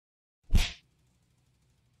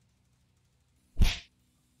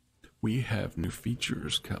We have new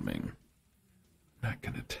features coming. Not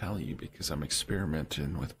gonna tell you because I'm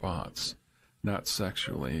experimenting with bots. Not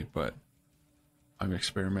sexually, but I'm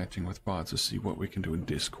experimenting with bots to see what we can do in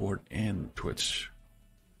Discord and Twitch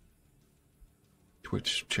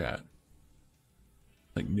chat.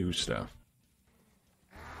 Like new stuff.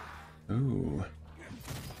 Ooh.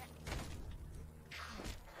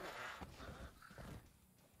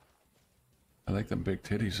 I like them big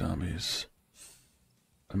titty zombies.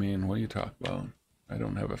 I mean, what are you talking about? I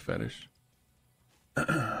don't have a fetish.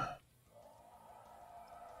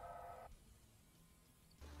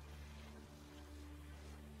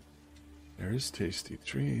 There is tasty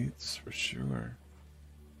treats, for sure.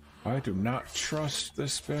 I do not trust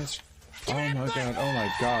this bitch. Oh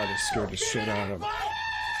my god, it scared the shit out of me.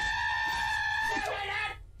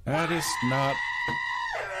 That is not...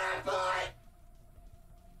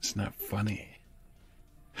 It's not funny.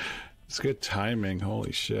 It's good timing,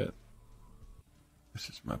 holy shit. This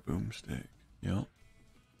is my boomstick, yep.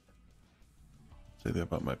 Say that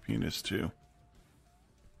about my penis too.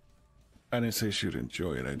 I didn't say she would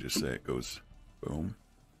enjoy it, I just say it goes boom.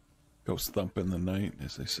 Goes thump in the night,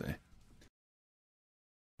 as they say.